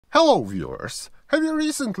Hello viewers! Have you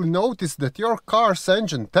recently noticed that your car's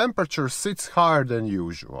engine temperature sits higher than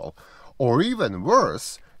usual? Or even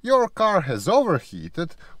worse, your car has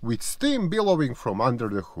overheated with steam billowing from under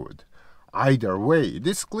the hood. Either way,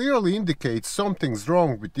 this clearly indicates something's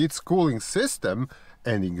wrong with its cooling system,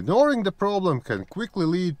 and ignoring the problem can quickly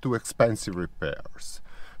lead to expensive repairs.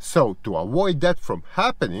 So, to avoid that from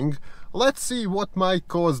happening, let's see what might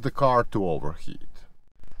cause the car to overheat.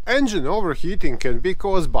 Engine overheating can be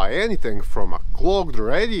caused by anything from a clogged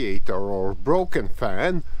radiator or broken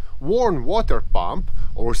fan, worn water pump,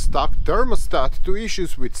 or stuck thermostat to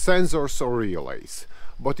issues with sensors or relays.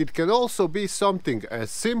 But it can also be something as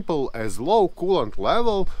simple as low coolant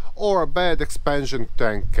level or a bad expansion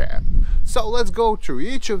tank cap. So let's go through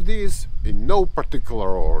each of these in no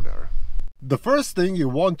particular order. The first thing you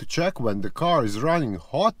want to check when the car is running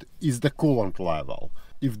hot is the coolant level.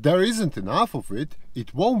 If there isn't enough of it,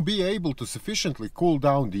 it won't be able to sufficiently cool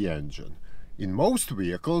down the engine. In most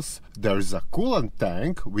vehicles, there is a coolant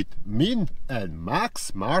tank with min and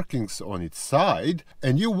max markings on its side,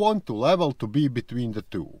 and you want the level to be between the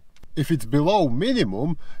two. If it's below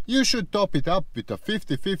minimum, you should top it up with a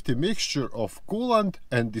 50-50 mixture of coolant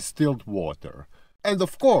and distilled water. And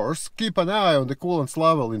of course, keep an eye on the coolant's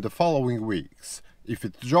level in the following weeks. If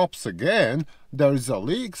it drops again, there is a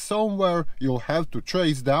leak somewhere you'll have to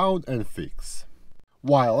trace down and fix.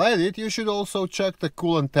 While at it, you should also check the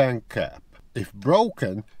coolant tank cap. If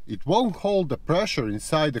broken, it won't hold the pressure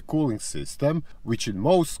inside the cooling system, which in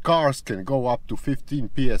most cars can go up to 15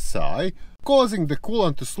 psi, causing the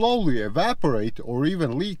coolant to slowly evaporate or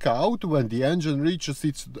even leak out when the engine reaches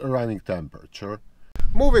its running temperature.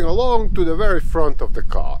 Moving along to the very front of the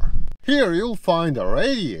car. Here you'll find a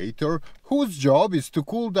radiator whose job is to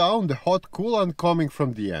cool down the hot coolant coming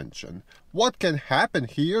from the engine. What can happen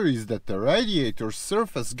here is that the radiator's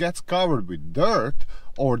surface gets covered with dirt,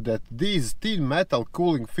 or that these thin metal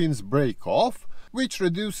cooling fins break off, which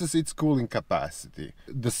reduces its cooling capacity.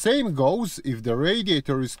 The same goes if the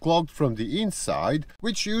radiator is clogged from the inside,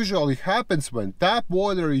 which usually happens when tap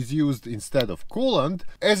water is used instead of coolant,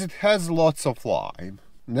 as it has lots of lime.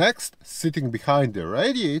 Next, sitting behind the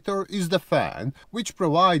radiator is the fan, which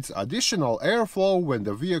provides additional airflow when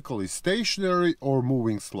the vehicle is stationary or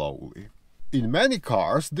moving slowly. In many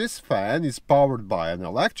cars, this fan is powered by an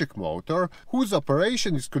electric motor, whose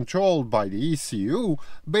operation is controlled by the ECU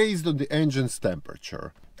based on the engine's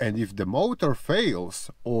temperature. And if the motor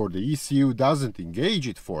fails, or the ECU doesn't engage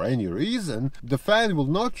it for any reason, the fan will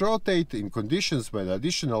not rotate in conditions when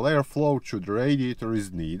additional airflow through the radiator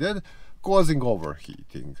is needed, causing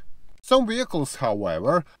overheating. Some vehicles,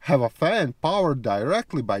 however, have a fan powered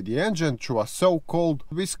directly by the engine through a so-called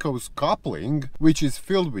viscose coupling, which is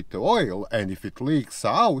filled with oil, and if it leaks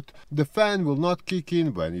out, the fan will not kick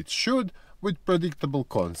in when it should, with predictable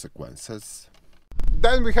consequences.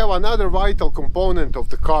 Then we have another vital component of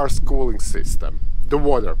the car's cooling system, the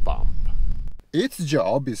water pump. Its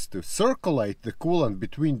job is to circulate the coolant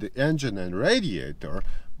between the engine and radiator,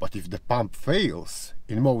 but if the pump fails,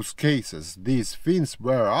 in most cases these fins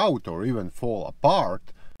wear out or even fall apart,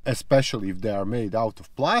 especially if they are made out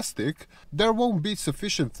of plastic, there won't be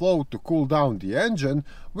sufficient flow to cool down the engine,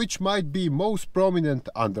 which might be most prominent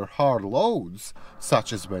under hard loads,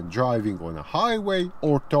 such as when driving on a highway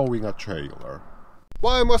or towing a trailer.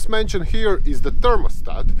 What I must mention here is the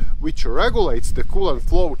thermostat, which regulates the coolant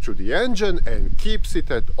flow through the engine and keeps it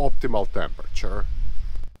at optimal temperature.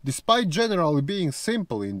 Despite generally being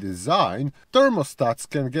simple in design, thermostats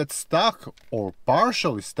can get stuck or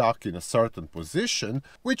partially stuck in a certain position,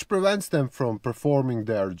 which prevents them from performing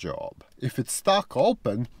their job. If it's stuck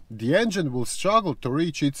open, the engine will struggle to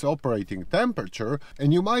reach its operating temperature,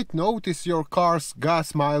 and you might notice your car's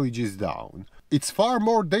gas mileage is down. It's far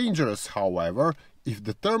more dangerous, however, if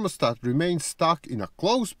the thermostat remains stuck in a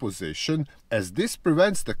closed position, as this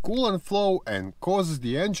prevents the coolant flow and causes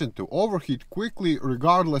the engine to overheat quickly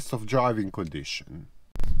regardless of driving condition.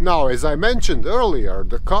 Now, as I mentioned earlier,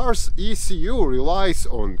 the car's ECU relies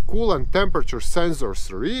on coolant temperature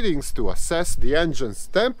sensors readings to assess the engine's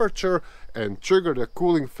temperature and trigger the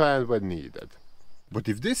cooling fan when needed. But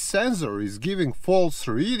if this sensor is giving false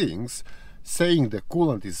readings, saying the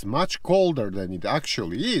coolant is much colder than it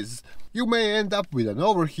actually is, you may end up with an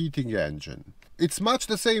overheating engine. It's much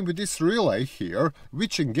the same with this relay here,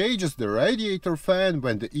 which engages the radiator fan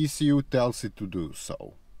when the ECU tells it to do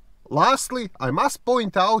so. Lastly, I must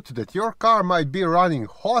point out that your car might be running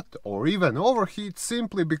hot or even overheat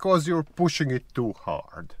simply because you're pushing it too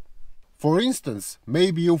hard. For instance,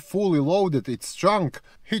 maybe you fully loaded its trunk,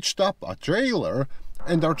 hitched up a trailer,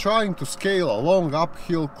 and are trying to scale a long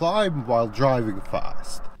uphill climb while driving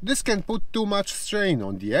fast. This can put too much strain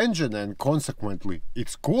on the engine and consequently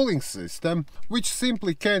its cooling system, which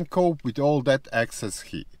simply can't cope with all that excess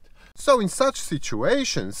heat. So in such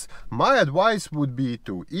situations, my advice would be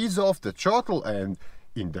to ease off the throttle and,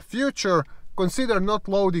 in the future, consider not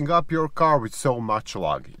loading up your car with so much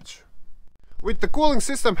luggage. With the cooling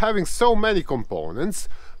system having so many components,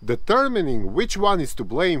 determining which one is to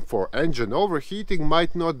blame for engine overheating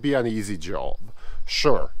might not be an easy job.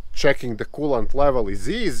 Sure, checking the coolant level is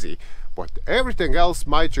easy, but everything else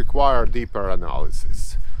might require deeper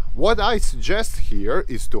analysis. What I suggest here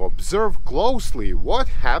is to observe closely what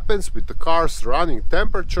happens with the car's running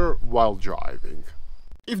temperature while driving.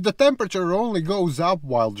 If the temperature only goes up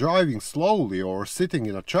while driving slowly or sitting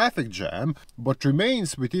in a traffic jam, but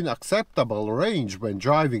remains within acceptable range when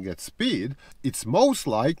driving at speed, it's most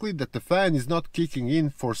likely that the fan is not kicking in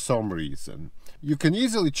for some reason. You can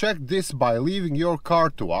easily check this by leaving your car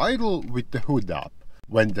to idle with the hood up.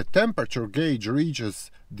 When the temperature gauge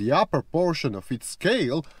reaches the upper portion of its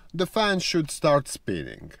scale, the fan should start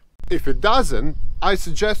spinning. If it doesn't, I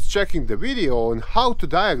suggest checking the video on how to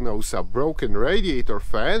diagnose a broken radiator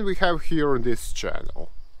fan we have here on this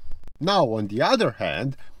channel. Now, on the other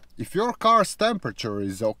hand, if your car's temperature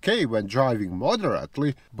is okay when driving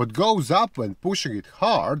moderately, but goes up when pushing it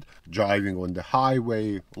hard, driving on the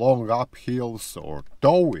highway, long uphills or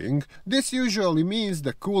towing, this usually means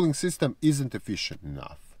the cooling system isn't efficient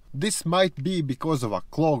enough. This might be because of a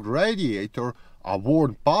clogged radiator, a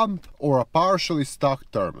worn pump, or a partially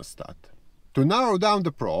stuck thermostat. To narrow down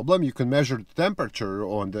the problem, you can measure the temperature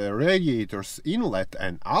on the radiator's inlet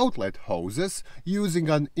and outlet hoses using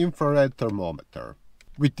an infrared thermometer.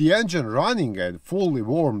 With the engine running and fully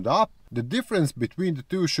warmed up, the difference between the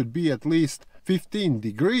two should be at least 15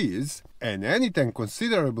 degrees, and anything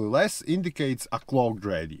considerably less indicates a clogged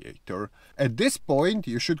radiator. At this point,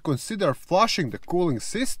 you should consider flushing the cooling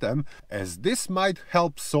system, as this might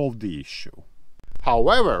help solve the issue.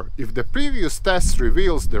 However, if the previous test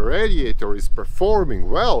reveals the radiator is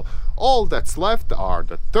performing well, all that's left are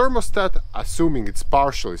the thermostat, assuming it's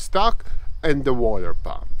partially stuck, and the water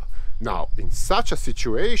pump. Now, in such a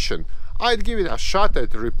situation, I'd give it a shot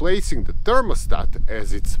at replacing the thermostat,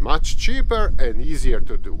 as it's much cheaper and easier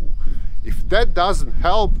to do. If that doesn't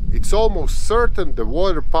help, it's almost certain the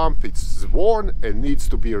water pump is worn and needs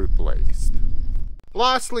to be replaced.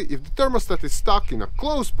 Lastly, if the thermostat is stuck in a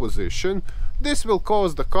closed position, this will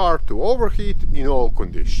cause the car to overheat in all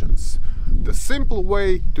conditions. The simple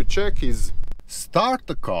way to check is start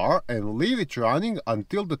the car and leave it running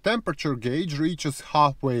until the temperature gauge reaches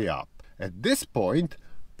halfway up. At this point,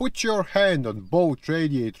 put your hand on both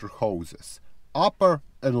radiator hoses, upper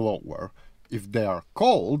and lower. If they are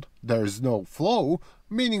cold, there is no flow,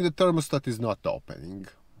 meaning the thermostat is not opening.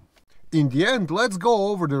 In the end, let's go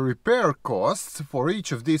over the repair costs for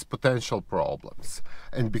each of these potential problems.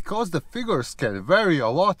 And because the figures can vary a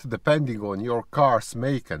lot depending on your car's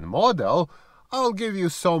make and model, I'll give you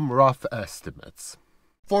some rough estimates.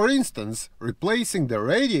 For instance, replacing the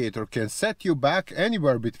radiator can set you back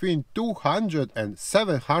anywhere between $200 and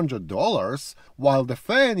 $700, while the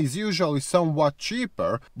fan is usually somewhat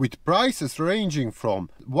cheaper, with prices ranging from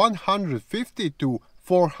 $150 to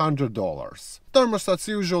 $400. Thermostats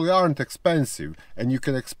usually aren't expensive, and you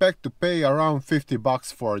can expect to pay around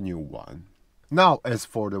 $50 for a new one. Now, as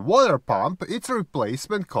for the water pump, its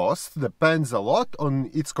replacement cost depends a lot on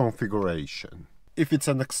its configuration. If it's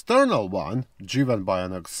an external one, driven by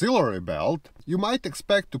an auxiliary belt, you might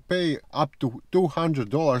expect to pay up to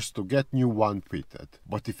 $200 to get new one fitted.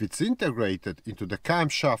 But if it's integrated into the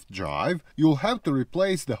camshaft drive, you'll have to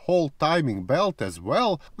replace the whole timing belt as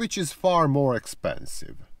well, which is far more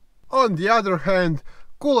expensive. On the other hand,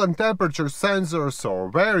 coolant temperature sensors or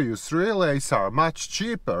various relays are much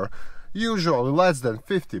cheaper, usually less than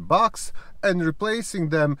 $50, and replacing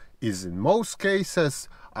them is in most cases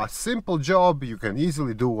a simple job you can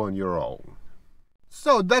easily do on your own.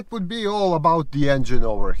 So that would be all about the engine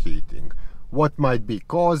overheating, what might be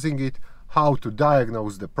causing it, how to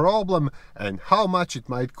diagnose the problem, and how much it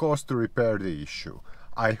might cost to repair the issue.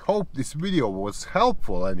 I hope this video was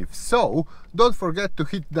helpful, and if so, don't forget to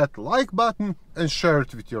hit that like button and share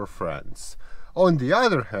it with your friends. On the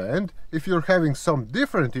other hand, if you're having some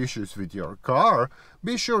different issues with your car,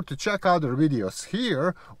 be sure to check other videos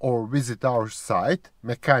here or visit our site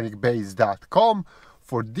mechanicbase.com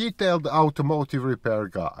for detailed automotive repair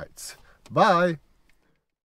guides. Bye!